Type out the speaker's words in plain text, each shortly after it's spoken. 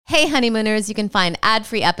Hey honeymooners, you can find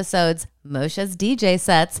ad-free episodes, Moshe's DJ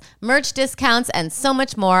sets, merch discounts, and so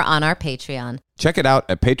much more on our Patreon. Check it out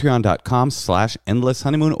at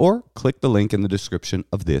patreon.com/endlesshoneymoon or click the link in the description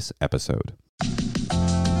of this episode.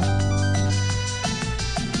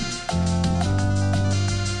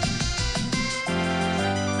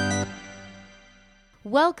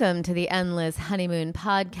 Welcome to the Endless Honeymoon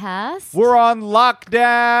Podcast. We're on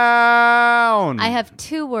lockdown. I have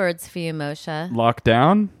 2 words for you, Moshe.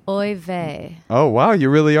 Lockdown? Oy vey. Oh, wow. You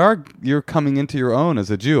really are. You're coming into your own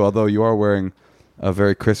as a Jew, although you are wearing a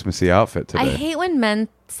very Christmassy outfit today. I hate when men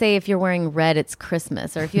say if you're wearing red, it's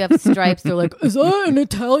Christmas. Or if you have stripes, they're like, is that an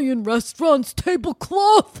Italian restaurant's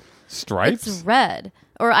tablecloth? Stripes? It's red.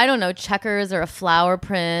 Or I don't know, checkers or a flower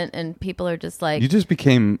print. And people are just like... You just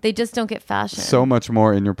became... They just don't get fashion. So much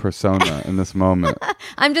more in your persona in this moment.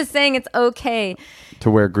 I'm just saying it's okay.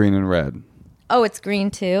 To wear green and red. Oh, it's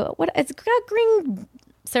green too? What? It's got green...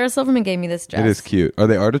 Sarah Silverman gave me this dress. It is cute. Are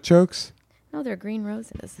they artichokes? No, they're green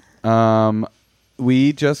roses.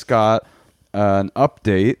 We just got an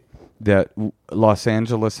update that Los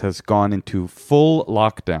Angeles has gone into full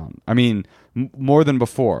lockdown. I mean, more than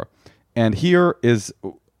before. And here is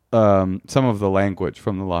some of the language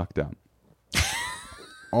from the lockdown.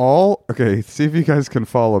 Okay, see if you guys can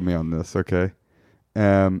follow me on this, okay?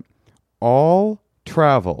 All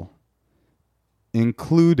travel,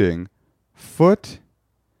 including foot,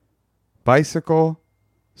 bicycle,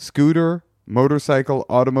 scooter, motorcycle,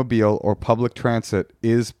 automobile, or public transit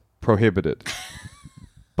is prohibited.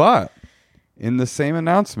 But in the same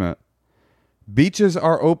announcement, beaches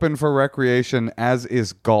are open for recreation, as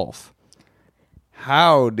is golf.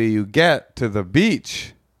 How do you get to the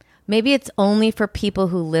beach? Maybe it's only for people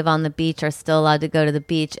who live on the beach are still allowed to go to the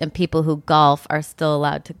beach, and people who golf are still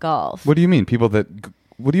allowed to golf. What do you mean?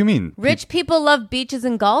 What do you mean? Rich people love beaches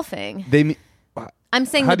and golfing. I'm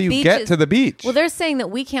saying how do you get to the beach? Well, they're saying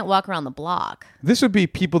that we can't walk around the block. This would be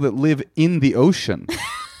people that live in the ocean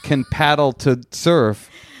can paddle to surf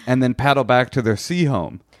and then paddle back to their sea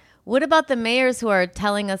home. What about the mayors who are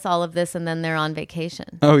telling us all of this and then they're on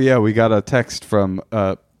vacation? Oh, yeah. We got a text from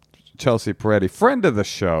Chelsea Peretti, friend of the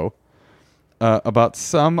show, about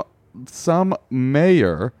some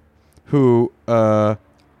mayor who... But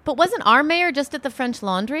wasn't our mayor just at the French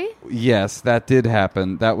Laundry? Yes, that did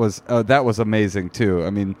happen. That was amazing, too.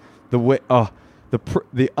 I mean, the way...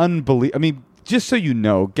 the unbelievable... I mean, just so you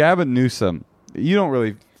know, Gavin Newsom, you don't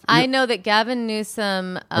really... I know that Gavin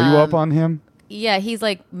Newsom... Are you up on him? Yeah, he's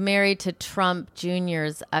like married to Trump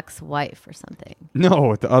Jr.'s ex-wife or something.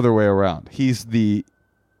 No, the other way around. He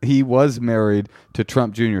was married to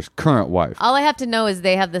Trump Jr.'s current wife. All I have to know is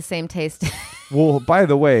they have the same taste. Well, by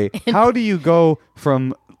the way, how do you go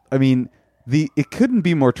from... I mean, it couldn't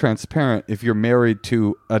be more transparent if you're married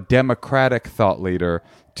to a Democratic thought leader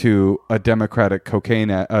to a Democratic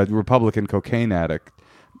Republican cocaine addict,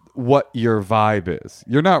 what your vibe is.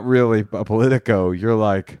 You're not really a Politico. You're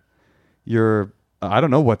like... I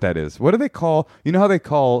don't know what that is. What do they call... You know how they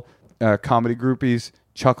call comedy groupies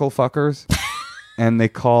chuckle fuckers? And they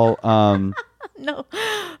call... No.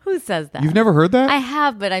 Who says that? You've never heard that? I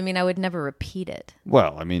have, but I mean, I would never repeat it.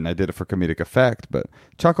 Well, I mean, I did it for comedic effect, but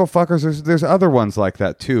chuckle fuckers, there's other ones like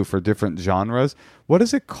that too for different genres. What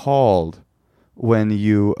is it called when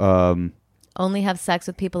you... only have sex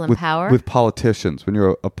with people in power? With politicians. When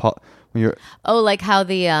you're like how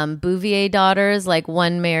the Bouvier daughters, like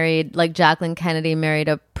one married, like Jacqueline Kennedy married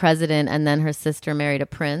a president and then her sister married a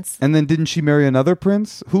prince. And then didn't she marry another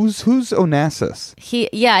prince? Who's Onassis?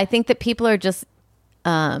 I think that people are just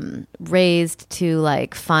raised to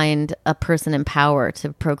like find a person in power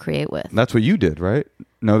to procreate with. That's what you did, right?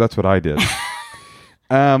 No, that's what I did.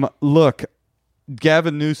 Look,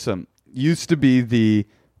 Gavin Newsom used to be the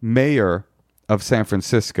mayor of San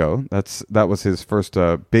Francisco. That was his first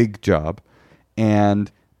big job, and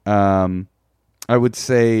I would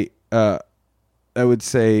say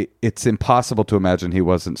it's impossible to imagine he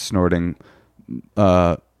wasn't snorting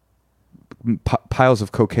piles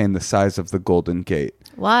of cocaine the size of the Golden Gate.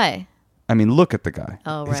 Why? I mean, look at the guy.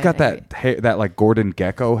 Oh, He's got that hair, that like Gordon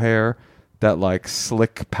Gekko hair, that like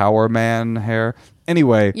slick power man hair.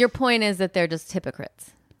 Anyway, your point is that they're just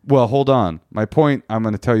hypocrites. Well, hold on. My point, I'm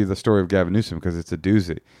going to tell you the story of Gavin Newsom because it's a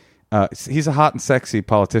doozy. He's a hot and sexy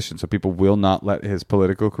politician, so people will not let his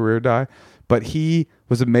political career die. But he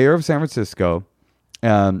was a mayor of San Francisco,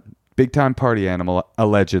 big-time party animal,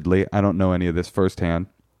 allegedly. I don't know any of this firsthand.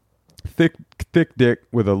 Thick dick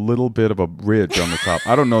with a little bit of a ridge on the top.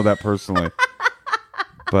 I don't know that personally.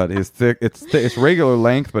 But it's regular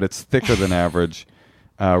length, but it's thicker than average.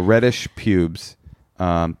 Reddish pubes.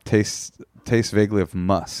 Tastes vaguely of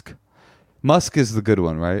musk. Musk is the good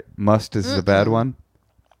one, right? Must is the bad one.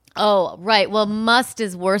 Oh, right. Well, Must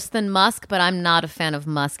is worse than Musk, but I'm not a fan of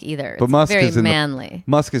Musk either. But It's Musk very is in manly.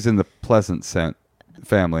 Musk is in the pleasant scent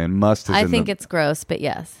family, and Must is I in think the... it's gross, but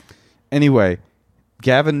yes. Anyway,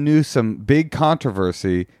 Gavin Newsom, big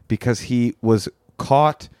controversy because he was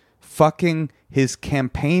caught fucking his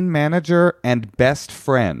campaign manager and best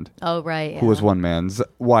friend, Oh, right. who was one man's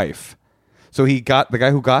wife. So he got the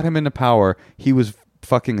guy who got him into power. He was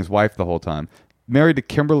fucking his wife the whole time. Married to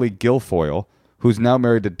Kimberly Guilfoyle, who's now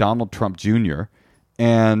married to Donald Trump Jr.,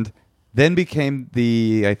 and then became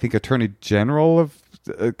the, I think, Attorney General of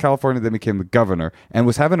California, then became the governor, and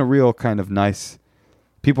was having a real kind of nice...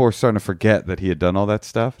 People were starting to forget that he had done all that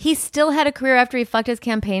stuff. He still had a career after he fucked his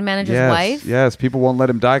campaign manager's wife? Yes, people won't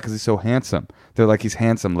let him die because he's so handsome. They're like, he's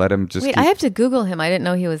handsome, let him just... Wait, I have to Google him. I didn't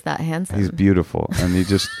know he was that handsome. He's beautiful, and he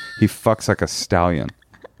fucks like a stallion.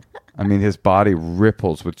 I mean, his body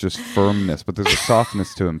ripples with just firmness, but there's a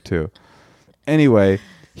softness to him, too. Anyway,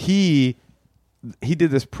 he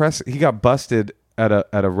did this press... He got busted at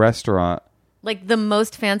a restaurant. Like the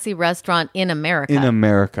most fancy restaurant in America. In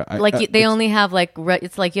America. They only have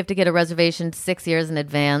it's like you have to get a reservation 6 years in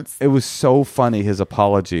advance. It was so funny, his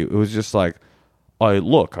apology. It was just like, I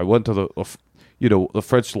went to the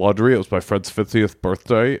French Laundry. It was my friend's 50th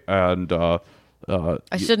birthday, and I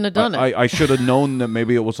shouldn't have done it. I should have known that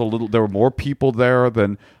maybe it was there were more people there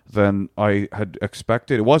than I had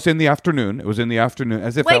expected. It was in the afternoon. As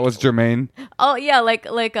if that was germane. Oh yeah, like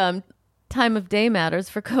time of day matters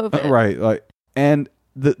for COVID. Right, and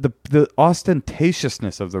the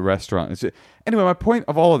ostentatiousness of the restaurant. Anyway, my point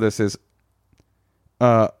of all of this is, we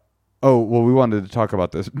wanted to talk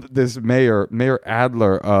about this. This Mayor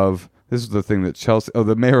Adler this is the thing that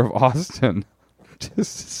the mayor of Austin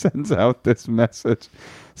just sends out this message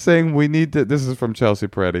saying this is from Chelsea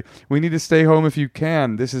Peretti. We need to stay home if you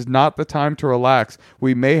can. This is not the time to relax.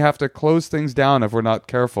 We may have to close things down if we're not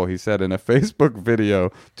careful, he said in a Facebook video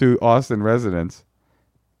to Austin residents.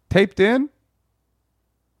 Taped in?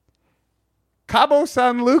 Cabo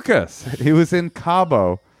San Lucas. He was in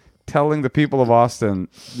Cabo telling the people of Austin,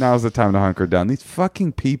 now's the time to hunker down. These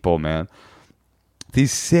fucking people, man.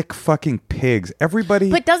 These sick fucking pigs. Everybody...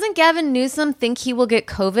 But doesn't Gavin Newsom think he will get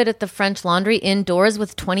COVID at the French Laundry indoors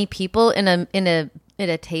with 20 people in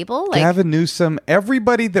a table? Gavin Newsom,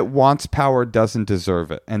 everybody that wants power doesn't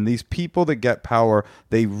deserve it. And these people that get power,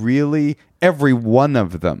 they really, every one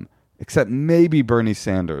of them, except maybe Bernie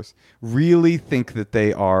Sanders, really think that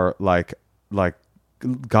they are like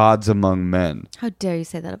gods among men. How dare you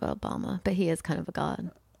say that about Obama? But he is kind of a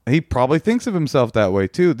god. He probably thinks of himself that way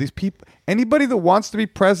too. These people, anybody that wants to be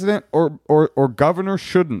president or governor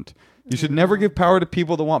shouldn't. You should never give power to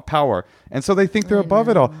people that want power. And so they think they're above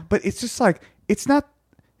it all. But it's just like, it's not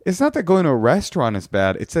that going to a restaurant is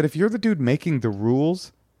bad. It's that if you're the dude making the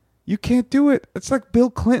rules, you can't do it. It's like Bill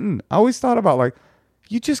Clinton. I always thought about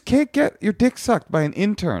you just can't get your dick sucked by an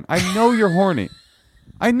intern. I know you're horny.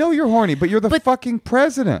 But you're the fucking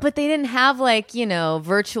president. But they didn't have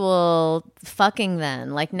virtual fucking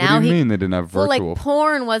then. Like now, what do you mean they didn't have virtual? Well,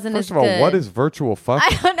 porn wasn't First as of all, good. what is virtual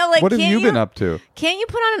fucking? I don't know. What have you been up to? Can't you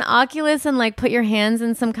put on an Oculus and put your hands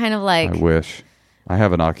in some kind of I wish. I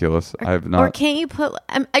have an Oculus. I have not. Or can't you put?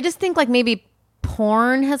 I just think maybe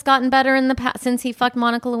porn has gotten better in the past since he fucked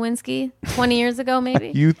Monica Lewinsky 20 years ago.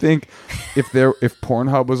 Maybe you think if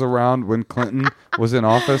Pornhub was around when Clinton was in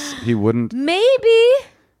office, he wouldn't? Maybe.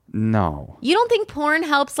 No. You don't think porn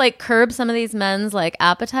helps curb some of these men's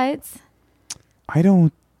appetites? I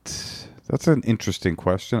don't. That's an interesting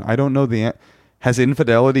question. I don't know has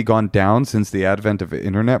infidelity gone down since the advent of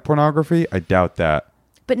internet pornography? I doubt that.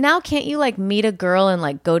 But now can't you meet a girl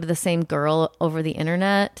and go to the same girl over the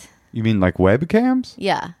internet? You mean webcams?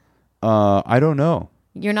 Yeah. I don't know.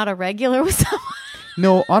 You're not a regular with someone?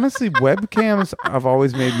 No, honestly, webcams have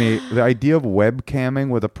always made the idea of webcamming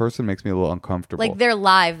with a person makes me a little uncomfortable. They're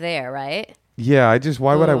live there, right? Yeah,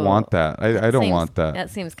 why would I want that? I don't want that. That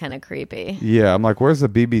seems kind of creepy. Yeah, I'm where's the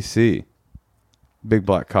BBC? Big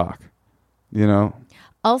black cock.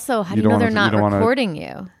 Also, how do you know they're not recording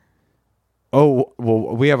you? Oh,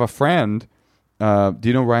 well, we have a friend. Do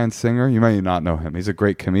you know Ryan Singer? You might not know him. He's a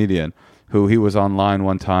great comedian he was online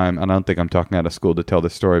one time, and I don't think I'm talking out of school to tell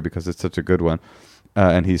this story because it's such a good one.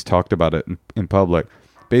 And he's talked about it in public.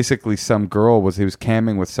 Basically, he was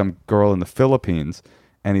camming with some girl in the Philippines,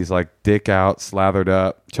 and he's dick out, slathered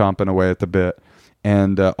up, chomping away at the bit.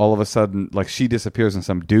 And all of a sudden, she disappears, and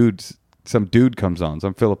some dude comes on,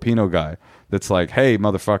 some Filipino guy that's hey,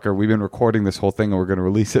 motherfucker, we've been recording this whole thing, and we're going to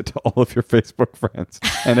release it to all of your Facebook friends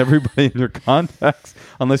and everybody in your contacts,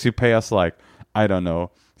 unless you pay us I don't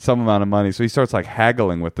know, some amount of money. So he starts like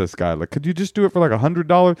haggling with this guy. Like, could you just do it for like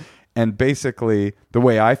 $100? And basically, the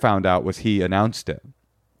way I found out was he announced it.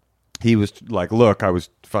 He was like, "Look, I was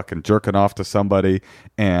fucking jerking off to somebody,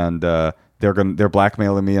 and they're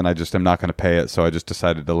blackmailing me, and I just am not going to pay it. So I just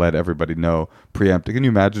decided to let everybody know preempting." Can you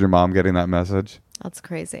imagine your mom getting that message? That's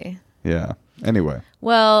crazy. Yeah. Anyway,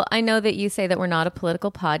 Well, I know that you say that we're not a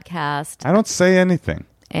political podcast. I don't say anything.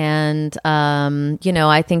 And,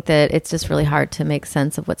 I think that it's just really hard to make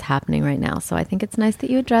sense of what's happening right now. So I think it's nice that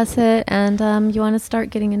you address it and you want to start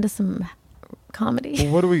getting into some comedy.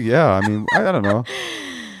 Well, what do we? Yeah, I mean, I don't know.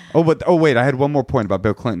 Wait, I had one more point about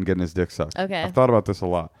Bill Clinton getting his dick sucked. Okay. I've thought about this a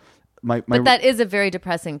lot. But that is a very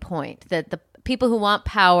depressing point, that the people who want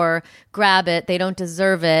power grab it, they don't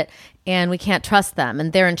deserve it, and we can't trust them,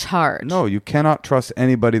 and they're in charge. No, you cannot trust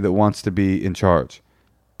anybody that wants to be in charge.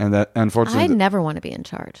 And that, unfortunately, I never want to be in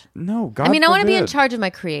charge. No, God I want to be in forbid. charge of my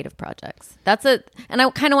creative projects. And I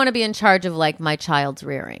kind of want to be in charge of like my child's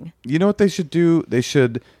rearing. You know what they should do? They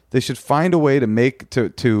should find a way to make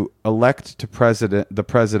to elect the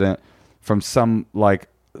president from some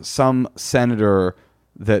senator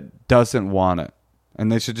that doesn't want it.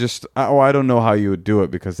 And they should just I don't know how you would do it,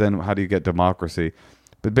 because then how do you get democracy?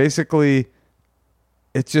 But basically,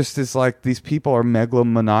 it just is like these people are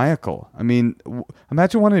megalomaniacal. I mean,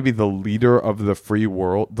 imagine wanting to be the leader of the free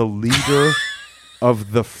world, the leader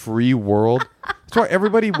of the free world. That's why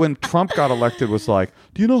everybody, when Trump got elected, was like,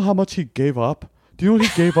 "Do you know how much he gave up? Do you know what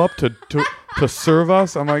he gave up to serve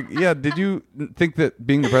us?" I'm like, yeah. Did you think that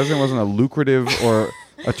being the president wasn't a lucrative or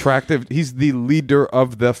attractive? He's the leader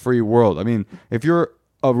of the free world. I mean, if you're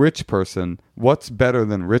a rich person, what's better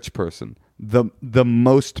than rich person? The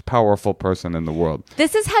most powerful person in the world.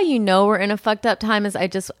 This is how you know we're in a fucked up time. Is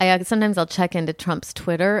sometimes I'll check into Trump's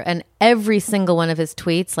Twitter, and every single one of his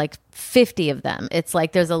tweets, like 50 of them, it's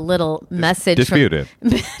like there's a little message disputed from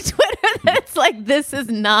Twitter that's like, this is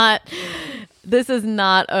not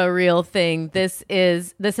a real thing. This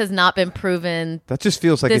has not been proven. That just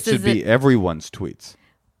feels like it should be everyone's tweets.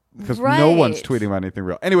 Because no one's tweeting about anything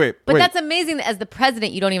real. Anyway, but that's amazing that as the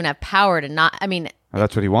president, you don't even have power to not. I mean,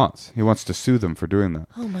 that's what he wants. He wants to sue them for doing that.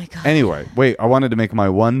 Oh my God. Anyway, wait. I wanted to make my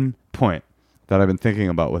one point that I've been thinking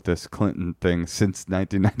about with this Clinton thing since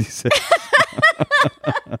 1996.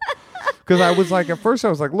 Because I was like, at first I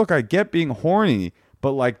was like, look, I get being horny,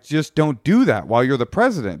 but like, just don't do that while you're the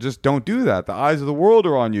president. Just don't do that. The eyes of the world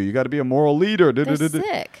are on you. You got to be a moral leader. They're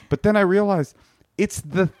sick. But then I realized it's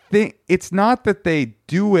the thing. It's not that they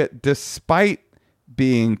do it despite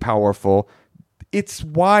being powerful. It's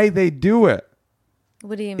why they do it.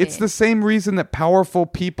 What do you mean? It's the same reason that powerful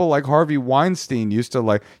people like Harvey Weinstein used to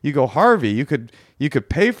like. You go, Harvey, you could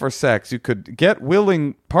pay for sex. You could get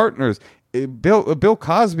willing partners. Bill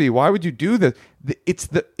Cosby, why would you do this? It's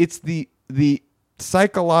the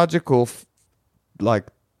psychological like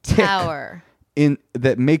tick power in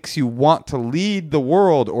that makes you want to lead the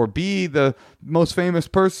world or be the most famous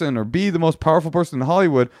person or be the most powerful person in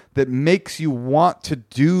Hollywood, that makes you want to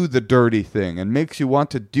do the dirty thing and makes you want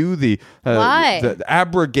to do the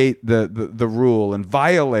abrogate the rule and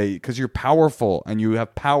violate, because you're powerful and you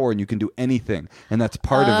have power and you can do anything, and that's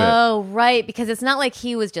part of it. Oh, right, because it's not like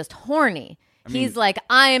he was just horny. He's like,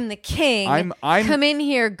 I am the king. Come in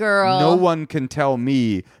here, girl. No one can tell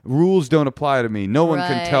me. Rules don't apply to me. No one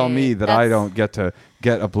can tell me that I don't get to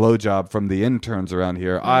get a blowjob from the interns around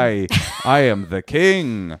here. I am the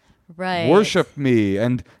king. Right. Worship me.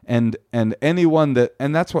 And anyone that,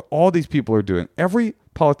 and that's what all these people are doing. Every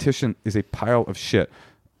politician is a pile of shit,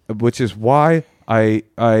 which is why I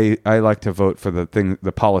like to vote for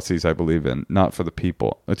the policies I believe in, not for the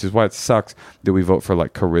people. Which is why it sucks that we vote for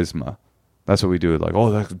like charisma. That's what we do. Like,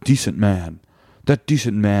 oh, that's a decent man. That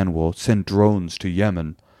decent man will send drones to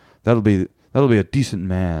Yemen. That'll be a decent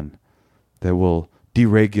man that will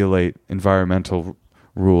deregulate environmental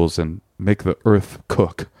rules and make the earth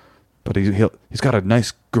cook. But he's got a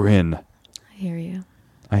nice grin. I hear you.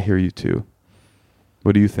 I hear you too.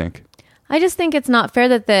 What do you think? I just think it's not fair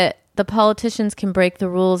that the politicians can break the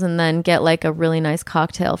rules and then get like a really nice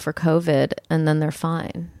cocktail for COVID and then they're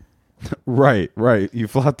fine. Right. You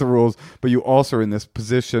flout the rules, but you also are in this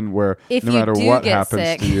position where no matter what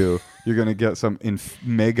happens to you, you're going to get some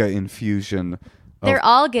mega infusion. They're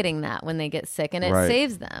all getting that when they get sick, and it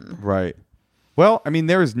saves them. Right. Well, I mean,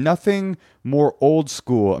 there is nothing more old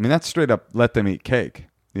school. I mean, that's straight up let them eat cake,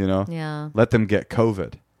 you know? Yeah. Let them get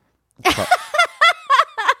COVID.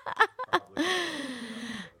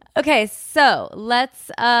 Okay, so let's,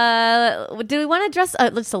 do we want to address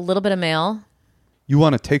just a little bit of mail? You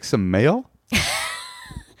want to take some mail?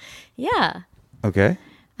 Yeah. Okay.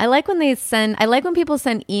 I like when people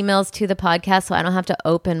send emails to the podcast so I don't have to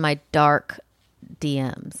open my dark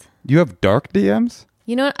DMs. You have dark DMs?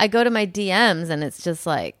 You know what? I go to my DMs and it's just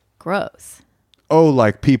like gross. Oh,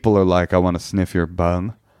 like people are like, I want to sniff your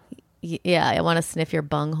bum. Yeah, I want to sniff your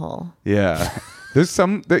bunghole. Yeah. There's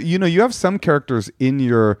you have some characters in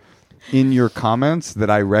your comments that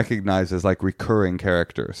I recognize as like recurring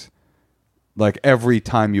characters. Like every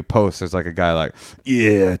time you post, there's like a guy like,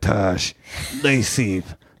 yeah, Tosh,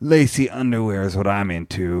 lacy underwear is what I'm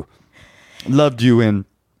into. Loved you in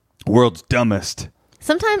World's Dumbest.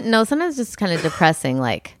 Sometimes it's just kind of depressing.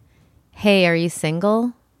 Like, hey, are you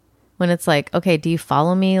single? When it's like, okay, do you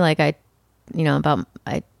follow me? Like I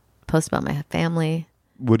post about my family.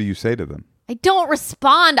 What do you say to them? I don't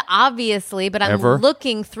respond, obviously, but I'm Ever?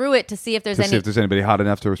 looking through it to see if there's See if there's anybody hot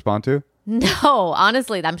enough to respond to? No,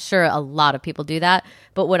 honestly, I'm sure a lot of people do that.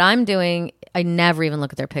 But what I'm doing, I never even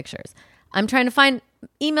look at their pictures. I'm trying to find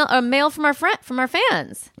email or mail from our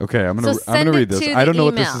fans. Okay, I'm gonna send read it this. to I don't the know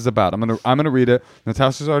what this email. is about. I'm gonna read it.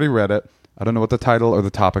 Natasha's already read it. I don't know what the title or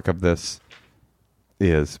the topic of this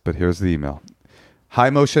is, but here's the email. Hi,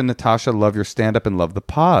 Moshe and Natasha. Love your stand-up and love the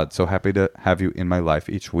pod. So happy to have you in my life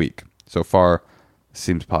each week. So far,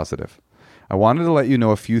 seems positive. I wanted to let you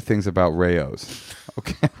know a few things about Rayo's.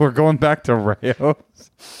 Okay, we're going back to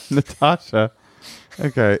Rayo's. Natasha.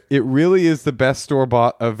 Okay, it really is the best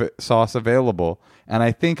store-bought sauce available. And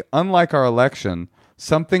I think, unlike our election,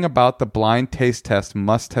 something about the blind taste test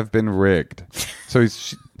must have been rigged. So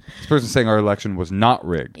this person's saying our election was not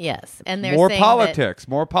rigged. Yes, and they're more saying politics.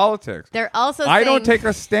 More politics. They're also I saying, don't take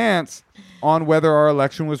a stance on whether our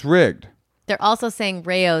election was rigged. They're also saying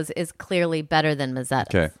Rayo's is clearly better than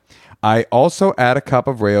Mazzetta's. Okay. I also add a cup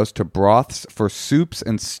of Rayo's to broths for soups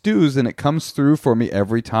and stews, and it comes through for me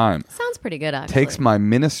every time. Sounds pretty good, actually. Takes my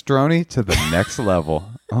minestrone to the next level.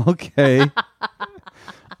 Okay.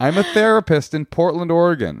 I'm a therapist in Portland,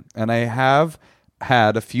 Oregon, and I have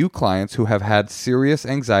had a few clients who have had serious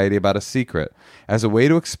anxiety about a secret. As a way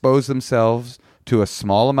to expose themselves to a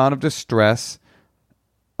small amount of distress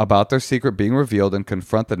about their secret being revealed and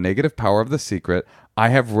confront the negative power of the secret, I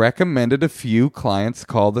have recommended a few clients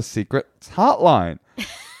call the Secrets Hotline.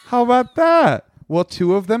 How about that? Well,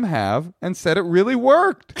 2 of them have and said it really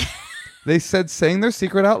worked. They said saying their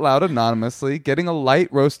secret out loud anonymously, getting a light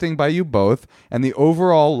roasting by you both, and the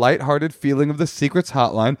overall lighthearted feeling of the Secrets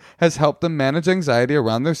Hotline has helped them manage anxiety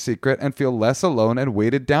around their secret and feel less alone and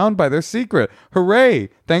weighted down by their secret. Hooray!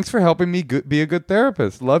 Thanks for helping me be a good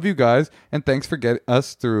therapist. Love you guys, and thanks for getting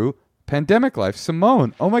us through pandemic life.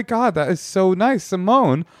 Simone. Oh my God, that is so nice.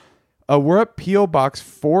 Simone. We're at P.O. Box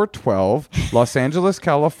 412, Los Angeles,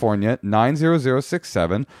 California,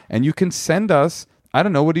 90067, and you can send us, I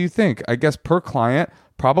don't know, what do you think? I guess per client,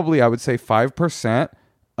 probably I would say 5%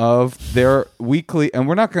 of their weekly, and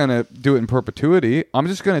we're not going to do it in perpetuity. I'm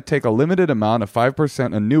just going to take a limited amount of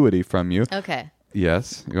 5% annuity from you. Okay.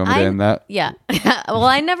 Yes. You want me to end that? Yeah. Well,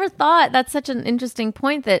 I never thought, that's such an interesting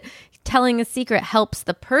point, that telling a secret helps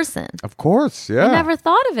the person. Of course, yeah. I never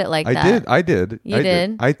thought of it like that. I did. You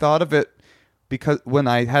did? I thought of it because when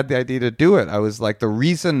I had the idea to do it, I was like, the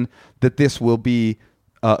reason that this will be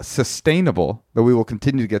sustainable, that we will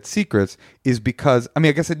continue to get secrets, is because, I mean,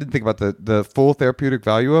 I guess I didn't think about the full therapeutic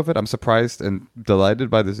value of it. I'm surprised and delighted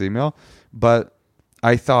by this email, but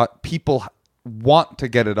I thought people want to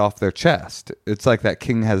get it off their chest. It's like that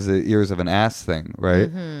king has the ears of an ass thing, right?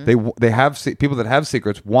 Mm-hmm. They have people that have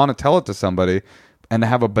secrets want to tell it to somebody, and to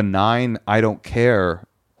have a benign I don't care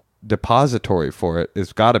depository for it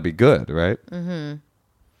is got to be good, right? Mm-hmm.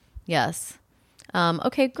 Yes.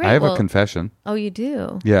 Okay, great. I have a confession. Oh, you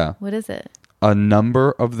do? Yeah. What is it? A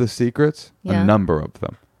number of the secrets, Yeah. a number of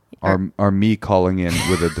them, are me calling in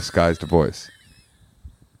with a disguised voice.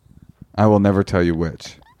 I will never tell you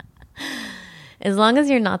which. As long as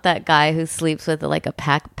you're not that guy who sleeps with like a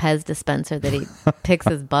pack Pez dispenser that he picks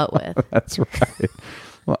his butt with. That's right.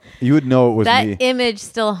 Well, you would know it was that me. image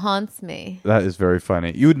still haunts me. That is very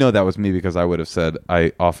funny. You would know that was me because I would have said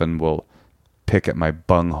I often will pick at my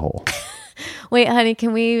bunghole. Wait, honey,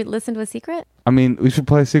 can we listen to a secret? I mean, we should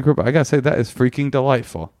play a secret, but I gotta say that is freaking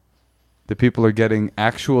delightful. The people are getting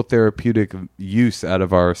actual therapeutic use out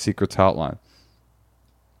of our Secrets Hotline.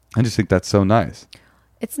 I just think that's so nice.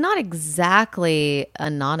 It's not exactly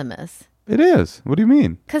anonymous. It is. What do you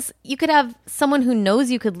mean? Because you could have someone who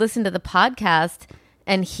knows you could listen to the podcast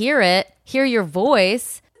and hear your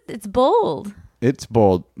voice. It's bold. It's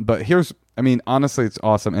bold. But honestly, it's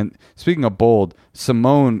awesome. And speaking of bold,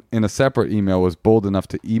 Simone, in a separate email, was bold enough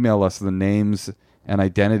to email us the names and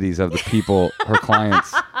identities of the people, her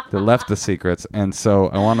clients, that left the secrets. And so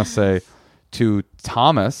I want to say to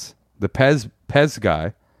Thomas, the Pez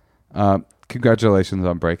guy, Congratulations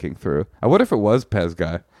on breaking through. I wonder if it was Pez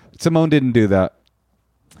Guy. Simone didn't do that.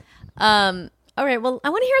 All right. Well, I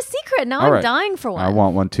want to hear a secret. Now All I'm right. dying for one. I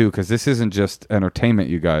want one too, because this isn't just entertainment,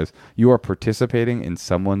 you guys. You are participating in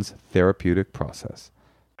someone's therapeutic process.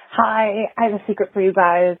 Hi, I have a secret for you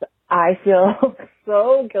guys. I feel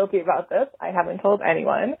so guilty about this. I haven't told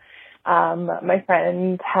anyone. My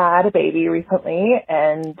friend had a baby recently,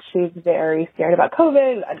 and she's very scared about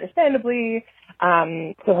COVID, understandably.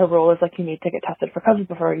 So her rule is like you need to get tested for COVID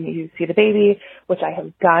before you see the baby, which I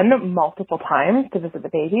have done multiple times to visit the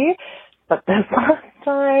baby. But this last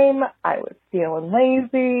time I was feeling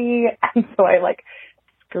lazy, and so I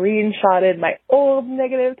screenshotted my old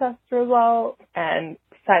negative test results and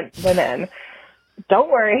sent them in. Don't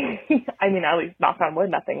worry. I mean, at least knock on wood,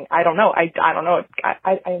 nothing. I don't know. I don't know.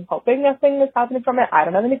 I'm hoping nothing is happening from it. I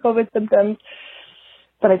don't have any COVID symptoms,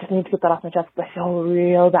 but I just need to get that off my chest because I feel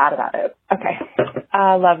real bad about it. Okay.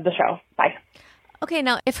 Love the show. Bye. Okay,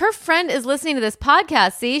 now, if her friend is listening to this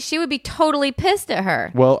podcast, see, she would be totally pissed at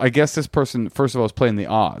her. Well, I guess this person, first of all, is playing the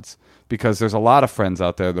odds, because there's a lot of friends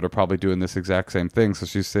out there that are probably doing this exact same thing. So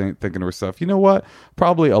she's thinking to herself, you know what?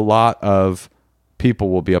 Probably a lot of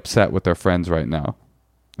people will be upset with their friends right now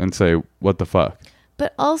and say, what the fuck?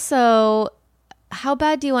 But also, how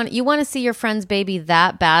bad do you want to see your friend's baby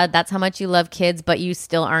that bad? That's how much you love kids, but you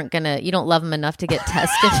still you don't love them enough to get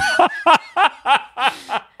tested.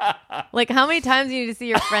 Like, how many times do you need to see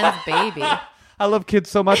your friend's baby? I love kids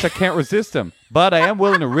so much I can't resist them, but I am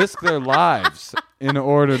willing to risk their lives in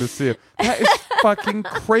order to see it. That is fucking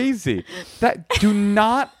crazy. Do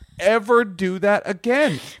not ever do that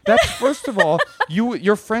again. That's, first of all,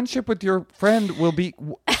 your friendship with your friend will be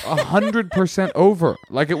 100% over.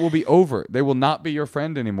 Like, it will be over. They will not be your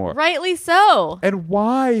friend anymore. Rightly so. And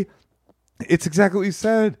why? It's exactly what you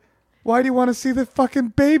said. Why do you want to see the fucking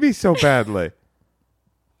baby so badly?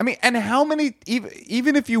 I mean, and how many,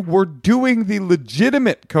 even if you were doing the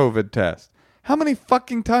legitimate COVID test, how many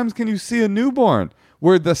fucking times can you see a newborn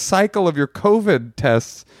where the cycle of your COVID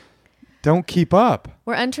tests don't keep up?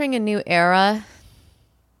 We're entering a new era.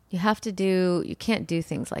 You can't do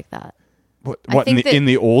things like that. What in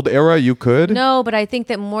the old era you could? No, but I think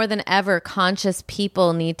that more than ever, conscious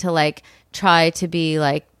people need to try to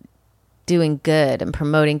be doing good and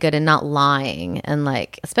promoting good and not lying, and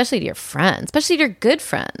especially to your friends, especially to your good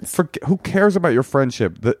friends. Who cares about your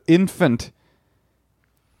friendship? The infant.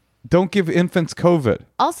 Don't give infants COVID.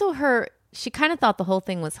 Also, she kind of thought the whole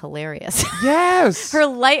thing was hilarious. Yes. Her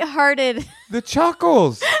lighthearted. The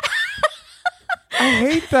chuckles. I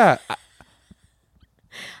hate that.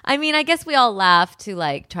 I mean, I guess we all laugh to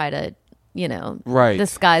try to, right,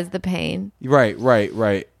 disguise the pain. Right.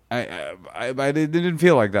 I didn't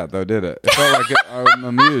feel like that, though, did it? It felt like I'm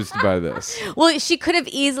amused by this. Well, she could have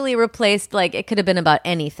easily replaced, it could have been about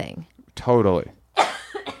anything. Totally.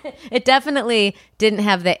 It definitely didn't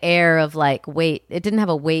have the air of weight. It didn't have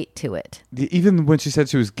a weight to it. Even when she said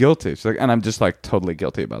she was guilty, she's like, and I'm just totally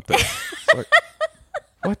guilty about this.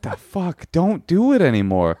 What the fuck? Don't do it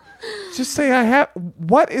anymore. Just say I have.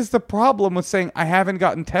 What is the problem with saying I haven't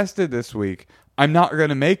gotten tested this week? I'm not going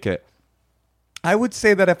to make it. I would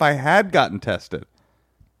say that if I had gotten tested,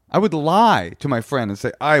 I would lie to my friend and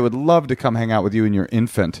say, I would love to come hang out with you and your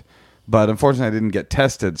infant, but unfortunately I didn't get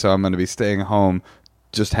tested, so I'm going to be staying home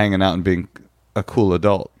just hanging out and being a cool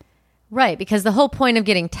adult. Right, because the whole point of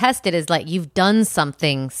getting tested is you've done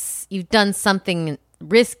something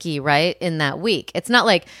risky, right, in that week. It's not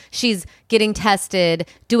like she's getting tested,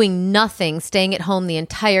 doing nothing, staying at home the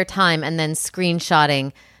entire time, and then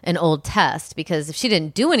screenshotting an old test, because if she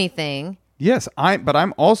didn't do anything... Yes, but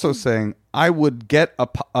I'm also saying I would get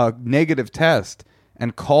a negative test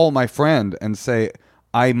and call my friend and say,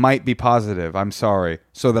 I might be positive, I'm sorry,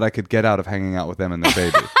 so that I could get out of hanging out with them and their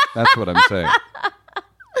baby. That's what I'm saying.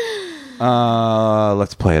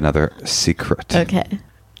 Let's play another secret.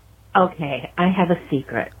 Okay, I have a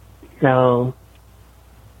secret. So,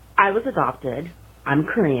 I was adopted. I'm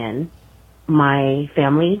Korean. My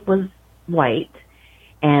family was white,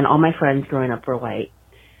 and all my friends growing up were white.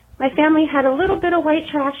 My family had a little bit of white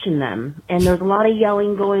trash in them, and there was a lot of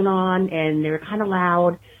yelling going on, and they were kind of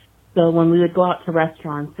loud. So when we would go out to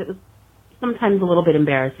restaurants, it was sometimes a little bit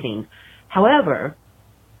embarrassing. However,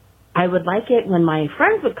 I would like it when my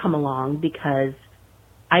friends would come along, because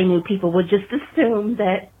I knew people would just assume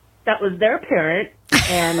that was their parent,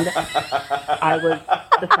 and I was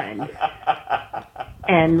the friend.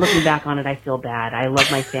 And looking back on it, I feel bad. I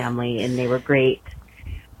love my family, and they were great.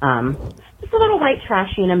 It's a little white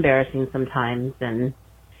trashy and embarrassing sometimes, and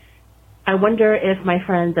I wonder if my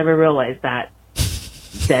friends ever realized that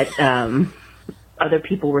other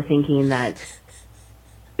people were thinking that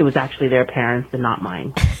it was actually their parents and not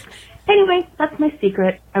mine. Anyway, that's my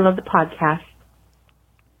secret. I love the podcast.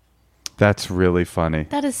 That's really funny.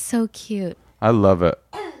 That is so cute. I love it.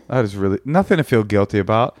 That is really nothing to feel guilty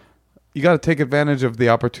about. You got to take advantage of the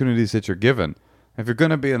opportunities that you're given. If you're going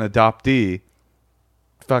to be an adoptee,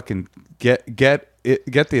 fucking get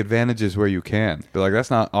the advantages where you can. Be like, that's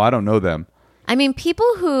not. Oh, I don't know them. I mean,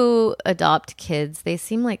 people who adopt kids, they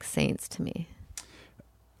seem like saints to me.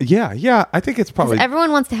 Yeah. I think it's probably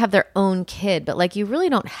everyone wants to have their own kid, but like you really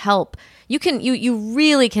don't help. You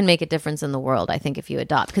really can make a difference in the world, I think, if you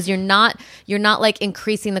adopt, because you're not like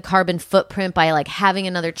increasing the carbon footprint by like having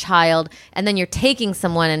another child, and then you're taking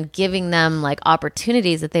someone and giving them like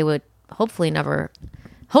opportunities that they would hopefully never.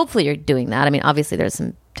 Hopefully you're doing that. I mean, obviously there's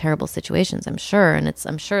some terrible situations, I'm sure, and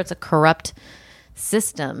I'm sure it's a corrupt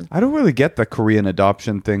system. I don't really get the Korean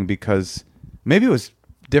adoption thing because maybe it was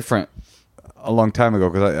different a long time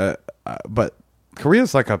ago. But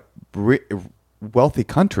Korea's like a wealthy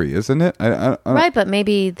country, isn't it? Right, but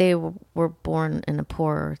maybe they were born in a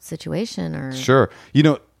poor situation, or sure. You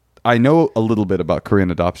know, I know a little bit about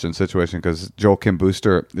Korean adoption situation because Joel Kim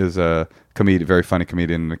Booster is a comedian, very funny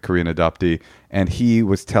comedian, a Korean adoptee, and he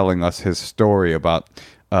was telling us his story about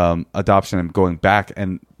adoption and going back.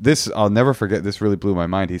 And this, I'll never forget, this really blew my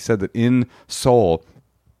mind. He said that in Seoul,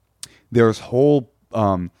 there's whole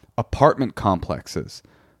apartment complexes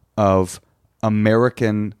of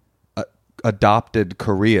American adopted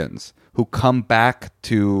Koreans who come back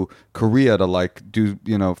to Korea to like do,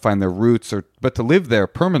 find their roots but to live there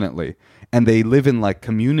permanently. And they live in like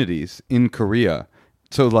communities in Korea.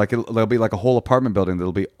 So like there'll be like a whole apartment building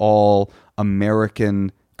that'll be all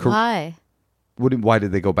American. Why? Why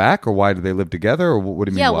did they go back, or why do they live together, or what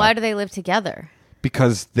do you mean? Yeah, why do they live together?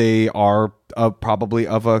 Because they are probably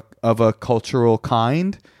of a cultural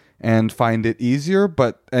kind and find it easier.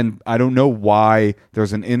 And I don't know why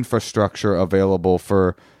there's an infrastructure available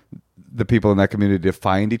for the people in that community to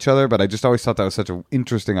find each other, but I just always thought that was such an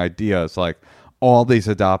interesting idea. It's like all these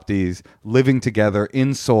adoptees living together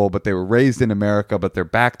in Seoul, but they were raised in America, but they're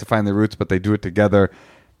back to find their roots, but they do it together.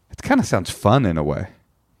 It kind of sounds fun in a way.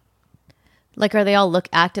 Like, are they all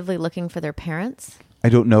actively looking for their parents? I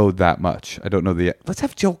don't know that much. I don't know Let's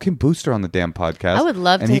have Joel Kim Booster on the damn podcast. I would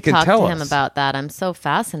love and to he can talk tell to him us. about that. I'm so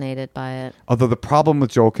fascinated by it. Although the problem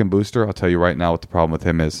with Joel Kim Booster, I'll tell you right now what the problem with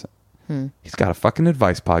him is. He's got a fucking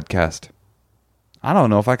advice podcast. I don't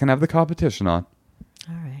know if I can have the competition on.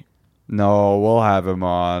 All right. No, we'll have him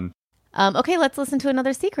on. Okay, let's listen to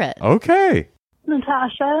another secret. Okay.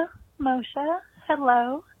 Natasha, Moshe,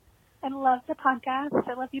 hello. I love the podcast.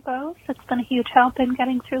 I love you both. It's been a huge help in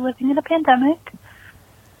getting through living in a pandemic.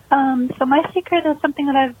 So my secret is something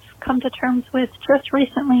that I've come to terms with just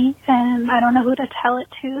recently, and I don't know who to tell it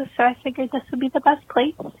to, so I figured this would be the best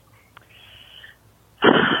place.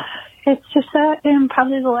 It's just that in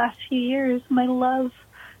probably the last few years, my love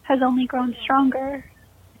has only grown stronger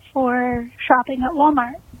for shopping at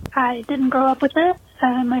Walmart. I didn't grow up with it.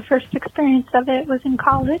 My first experience of it was in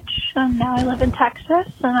college, and now I live in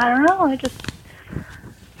Texas, and I don't know,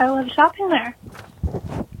 I love shopping there.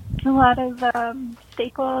 A lot of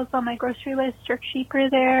staples on my grocery list are cheaper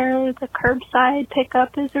there. The curbside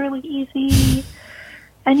pickup is really easy.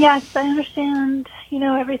 And yes, I understand,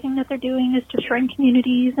 everything that they're doing is destroying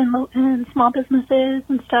communities and small businesses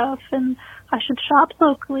and stuff, and I should shop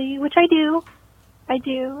locally, which I do.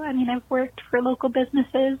 I mean, I've worked for local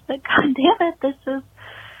businesses, but god damn it, this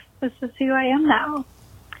is who I am now.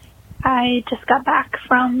 I just got back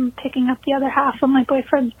from picking up the other half of my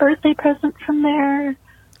boyfriend's birthday present from there.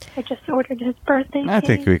 I just ordered his birthday I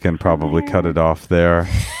think we can probably cut it off there.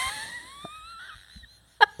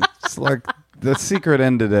 It's like the secret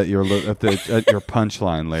ended at your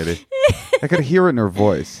punchline, lady. I could hear it in her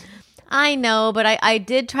voice. I know, but I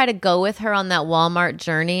did try to go with her on that Walmart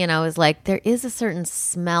journey, and I was like, there is a certain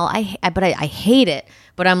smell. I hate it,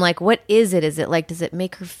 but I'm like, what is it? Is it like, does it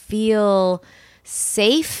make her feel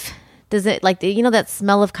safe? Does it like, that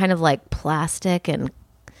smell of kind of like plastic and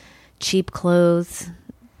cheap clothes?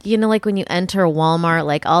 Like when you enter a Walmart,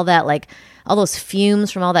 like all that, like all those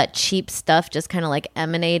fumes from all that cheap stuff just kind of like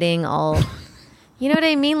emanating all, you know what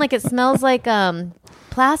I mean? Like it smells like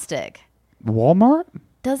plastic. Walmart?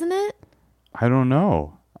 Doesn't it? I don't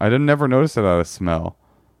know. I didn't never notice it out of smell.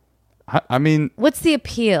 I mean, what's the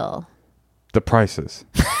appeal? The prices.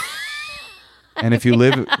 And if you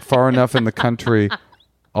live far enough in the country,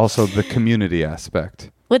 also the community aspect.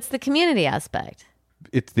 What's the community aspect?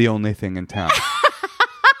 It's the only thing in town.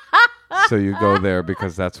 So you go there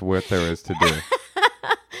because that's what there is to do.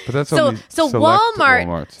 But that's so only Walmart.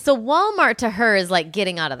 Walmarts. So Walmart to her is like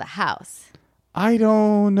getting out of the house. I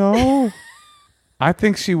don't know. I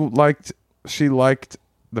think she liked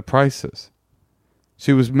the prices.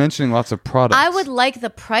 She was mentioning lots of products. I would like the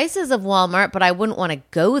prices of Walmart, but I wouldn't want to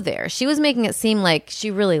go there. She was making it seem like she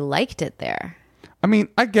really liked it there. I mean,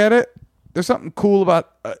 I get it. There's something cool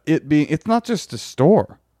about it being. It's not just a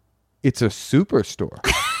store; it's a superstore.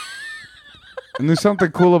 And there's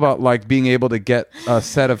something cool about like being able to get a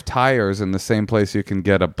set of tires in the same place you can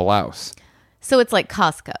get a blouse. So it's like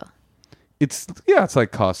Costco. It's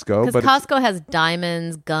like Costco, Because but Costco has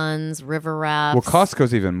diamonds, guns, river rafts. well,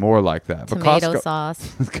 Costco's even more like that. Tomato Costco,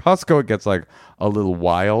 sauce. Costco, it gets like a little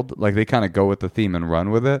wild. Like they kind of go with the theme and run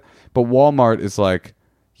with it. But Walmart is like,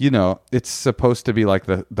 it's supposed to be like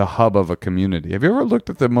the hub of a community. Have you ever looked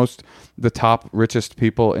at the top richest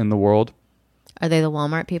people in the world? Are they the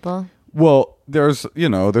Walmart people? Well, there's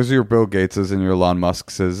your Bill Gateses and your Elon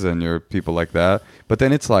Muskses and your people like that. But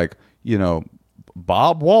then it's like,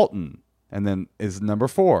 Bob Walton. And then is number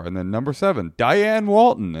 4. And then number 7, Diane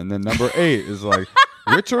Walton. And then number 8 is like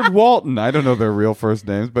Richard Walton. I don't know their real first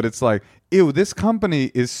names, but it's like, ew, this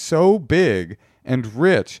company is so big and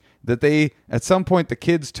rich that they, at some point, the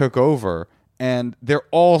kids took over and they're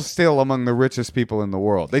all still among the richest people in the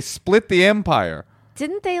world. They split the empire.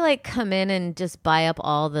 Didn't they like come in and just buy up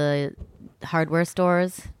all the hardware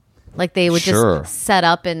stores? Like they would Sure. just set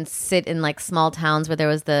up and sit in like small towns where there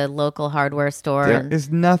was the local hardware store. There is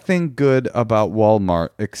nothing good about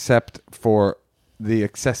Walmart except for the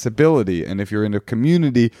accessibility. And if you're in a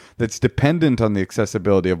community that's dependent on the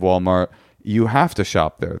accessibility of Walmart, you have to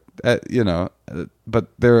shop there. But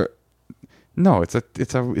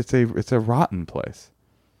it's a rotten place.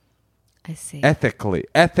 I see.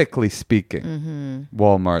 Ethically speaking,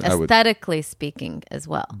 Walmart. Aesthetically speaking as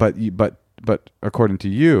well. But according to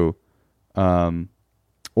you,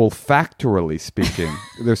 olfactorily speaking,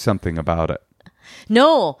 there's something about it.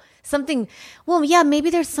 No, something. Well, yeah, maybe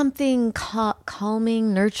there's something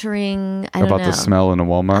calming, nurturing. I don't know. About the smell in a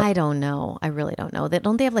Walmart? I don't know. I really don't know.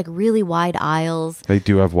 Don't they have like really wide aisles? They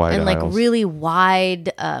do have wide and aisles. like really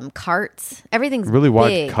wide carts. Everything's really wide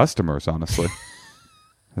big. customers, honestly,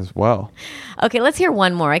 as well. Okay, let's hear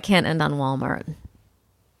one more. I can't end on Walmart.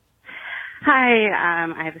 Hi,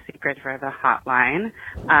 I have a secret for the hotline.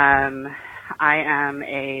 I am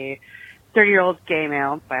a 30-year-old gay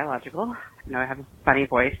male, biological. I know I have a funny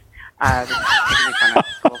voice. But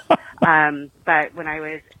when I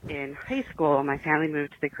was in high school, my family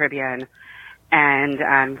moved to the Caribbean,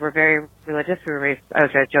 and we're very religious. I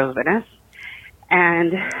was a Jehovah's Witness,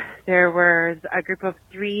 and there was a group of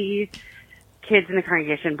 3 kids in the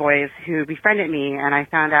congregation, boys, who befriended me, and I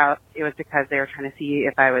found out it was because they were trying to see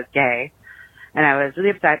if I was gay. And I was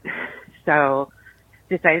really upset, so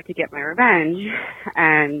decided to get my revenge.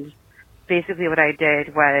 And basically what I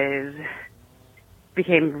did was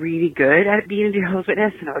became really good at being a Jehovah's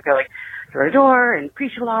Witness. And I would go like door to door and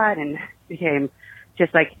preach a lot and became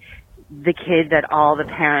just like the kid that all the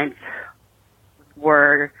parents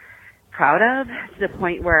were proud of, to the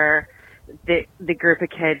point where the group of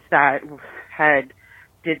kids that had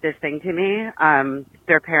did this thing to me,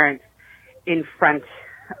 their parents in front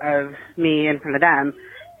of me, in front of them,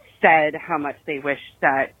 said how much they wished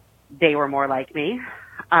that they were more like me.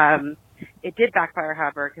 It did backfire,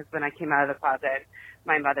 however, because when I came out of the closet,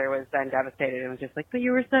 my mother was then devastated and was just like, but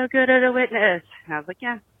you were so good at a witness. And I was like,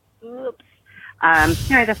 yeah, oops.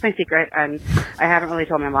 Anyway, that's my secret, and I haven't really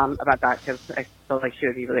told my mom about that because I feel like she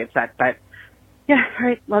would be really upset. But yeah, all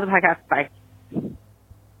right, love the podcast. Bye.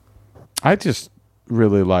 I just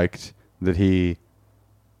really liked that he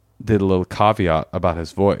did a little caveat about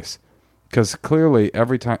his voice, because clearly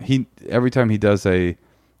every time he does a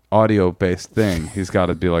audio based thing, he's got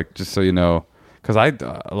to be like, just so you know, because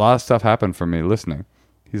a lot of stuff happened for me listening.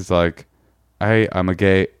 He's like, hey, I'm a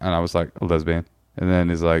gay, and I was like, a lesbian, and then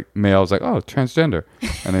he's like male, I was like, oh, transgender,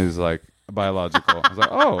 and he's like biological. I was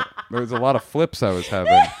like, oh, there was a lot of flips I was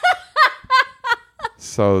having.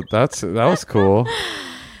 So that was cool.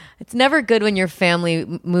 It's never good when your family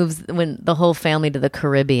when the whole family to the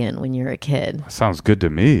Caribbean when you're a kid. Sounds good to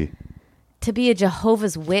me. To be a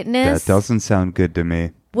Jehovah's Witness? That doesn't sound good to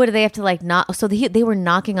me. What do they have to like knock? So they were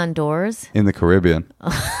knocking on doors? In the Caribbean.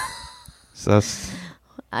 So that's...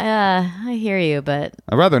 I hear you, but...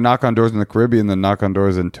 I'd rather knock on doors in the Caribbean than knock on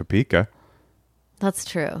doors in Topeka. That's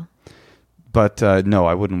true. But no,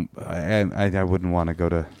 I wouldn't. I wouldn't want to go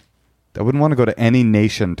to... I wouldn't want to go to any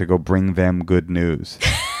nation to go bring them good news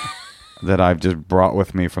that I've just brought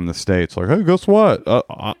with me from the States. Like, hey, guess what?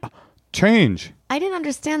 Change. I didn't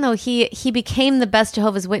understand, though. He became the best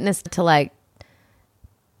Jehovah's Witness to, like,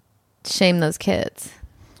 shame those kids.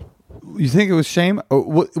 You think it was shame?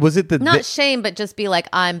 Or was it the Not shame, but just be like,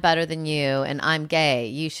 I'm better than you and I'm gay.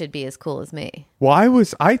 You should be as cool as me. Well,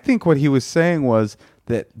 I think what he was saying was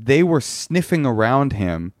that they were sniffing around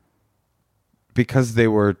him because they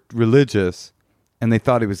were religious and they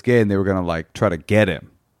thought he was gay and they were going to like try to get him,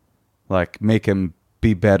 like make him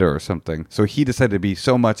be better or something. So he decided to be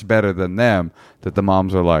so much better than them that the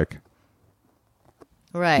moms are like,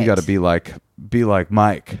 right. You got to be like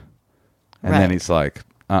Mike. And then Right. he's like,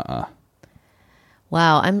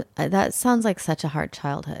 Wow, that sounds like such a hard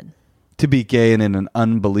childhood. To be gay and in an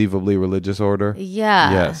unbelievably religious order.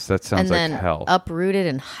 Yeah. Yes, that sounds and like then hell. Uprooted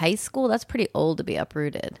in high school? That's pretty old to be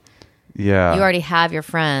uprooted. Yeah. You already have your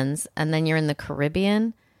friends, and then you're in the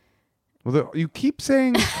Caribbean. Well, you keep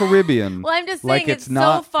saying Caribbean. Well, I'm just like saying it's so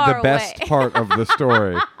not far the best away. part of the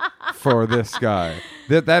story for this guy.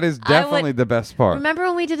 That is definitely the best part. Remember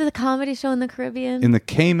when we did the comedy show in the Caribbean? In the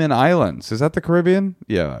Cayman Islands, is that the Caribbean?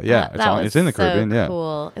 Yeah. It's in the Caribbean. Yeah,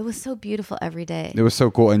 cool. It was so beautiful every day. it was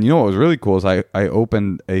so cool. And you know what was really cool is I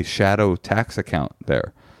opened a shadow tax account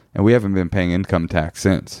there, and we haven't been paying income tax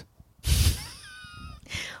since.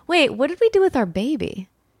 Wait, what did we do with our baby?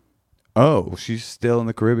 Oh, she's still in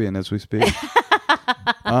the Caribbean as we speak.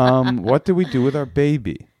 What did we do with our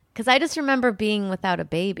baby? Because I just remember being without a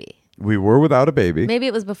baby. We were without a baby. Maybe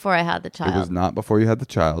it was before I had the child. It was not before you had the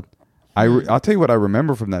child. I'll tell you what I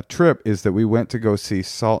remember from that trip is that we went to go see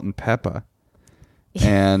Salt and Peppa.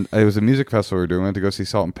 And it was a music festival we were doing. We went to go see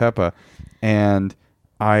Salt and Peppa. And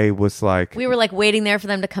I was like... We were like waiting there for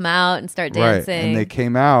them to come out and start dancing. Right. And they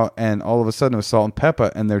came out and all of a sudden it was Salt and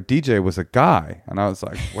Peppa and their DJ was a guy. And I was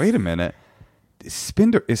like, wait a minute. Is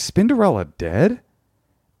Spinderella dead?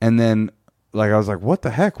 And then like I was like, what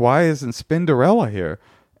the heck? Why isn't Spinderella here?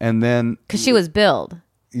 And then... Because she was billed.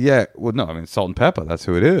 Yeah, well, no, I mean, Salt and Peppa, that's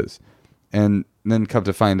who it is. And then come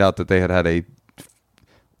to find out that they had a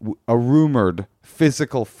rumored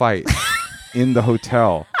physical fight in the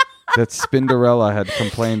hotel, that Spinderella had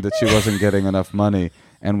complained that she wasn't getting enough money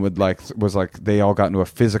and was like they all got into a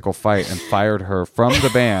physical fight and fired her from the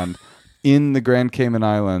band in the Grand Cayman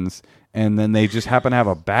Islands. And then they just happen to have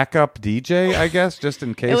a backup DJ, I guess, just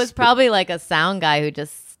in case. It was probably like a sound guy who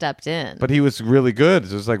just stepped in. But he was really good.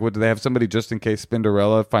 It's just like, what, do they have somebody just in case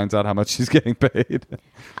Spinderella finds out how much she's getting paid?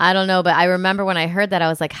 I don't know, but I remember when I heard that, I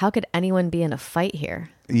was like, how could anyone be in a fight here?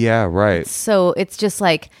 Yeah, right. So it's just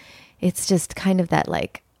kind of that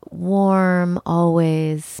like warm,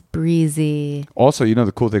 always breezy. Also, you know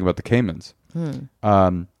the cool thing about the Caymans?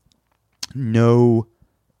 No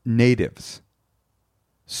natives.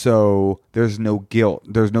 So there's no guilt.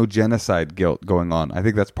 There's no genocide guilt going on. I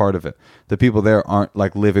think that's part of it. The people there aren't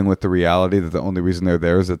like living with the reality that the only reason they're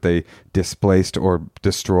there is that they displaced or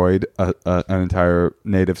destroyed an entire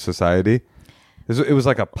native society. It was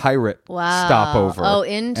like a pirate stopover. Oh,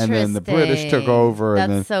 interesting. And then the British took over. That's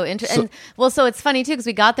and then, so interesting. So it's funny too because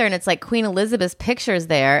we got there and it's like Queen Elizabeth's pictures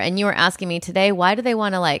there, and you were asking me today, why do they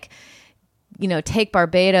want to like, you know, take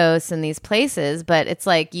Barbados and these places? But it's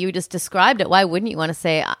like you just described it. Why wouldn't you want to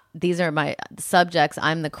say these are my subjects?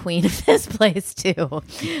 I'm the queen of this place too.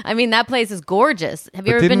 I mean, that place is gorgeous. Have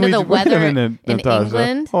you ever been to the weather in Natasha,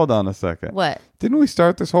 England? Hold on a second. What? Didn't we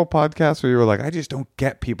start this whole podcast where you were like, I just don't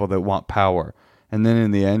get people that want power? And then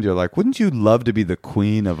in the end, you're like, wouldn't you love to be the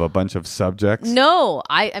queen of a bunch of subjects? No,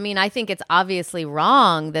 I mean, I think it's obviously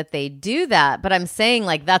wrong that they do that, but I'm saying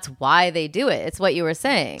like that's why they do it. It's what you were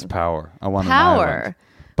saying. It's power. I want Power. an island.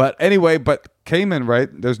 But anyway, Cayman, right?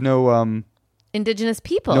 There's no Indigenous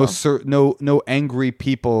people. no angry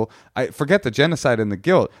people. I forget the genocide and the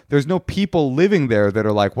guilt. There's no people living there that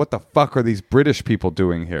are like, what the fuck are these British people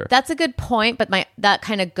doing here? That's a good point, but that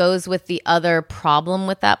kind of goes with the other problem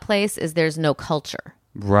with that place is there's no culture.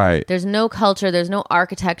 Right. There's no culture. There's no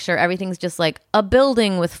architecture. Everything's just like a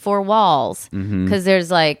building with 4 walls because there's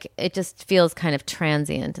like it just feels kind of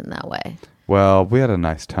transient in that way. Well, we had a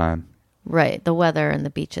nice time. Right. The weather and the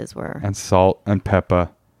beaches were. And Salt and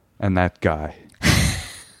Peppa and that guy.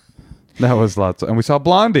 That was lots. And we saw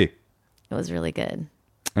Blondie. It was really good.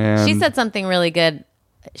 And She said something really good.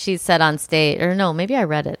 She said on stage, or no, maybe I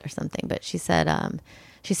read it or something, but she said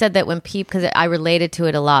that when people, because I related to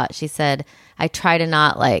it a lot, she said, I try to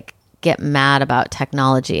not like get mad about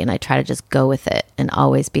technology and I try to just go with it and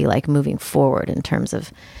always be like moving forward in terms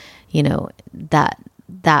of, you know,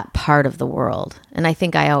 that part of the world. And I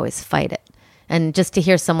think I always fight it. And just to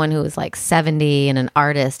hear someone who was like 70 and an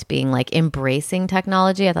artist being like embracing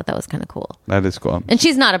technology, I thought that was kind of cool. that is cool. And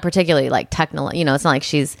she's not a particularly like technical, you know, it's not like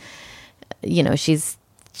she's, you know, she's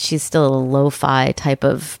still a lo-fi type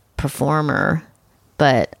of performer,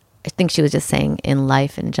 but I think she was just saying in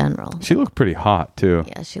life in general. She looked pretty hot too.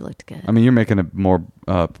 Yeah, she looked good. I mean, you're making a more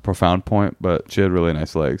profound point, but she had really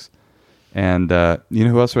nice legs. And you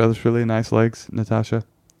know who else has really nice legs, Natasha?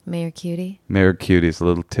 Mayor Cutie. Mayor Cutie's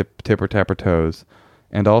little tipper tapper toes.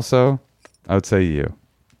 And also, I would say you.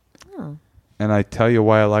 Oh. And I tell you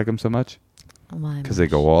why I like them so much. Why? Because they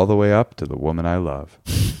go all the way up to the woman I love.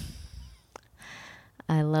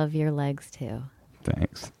 I love your legs too.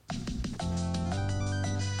 Thanks.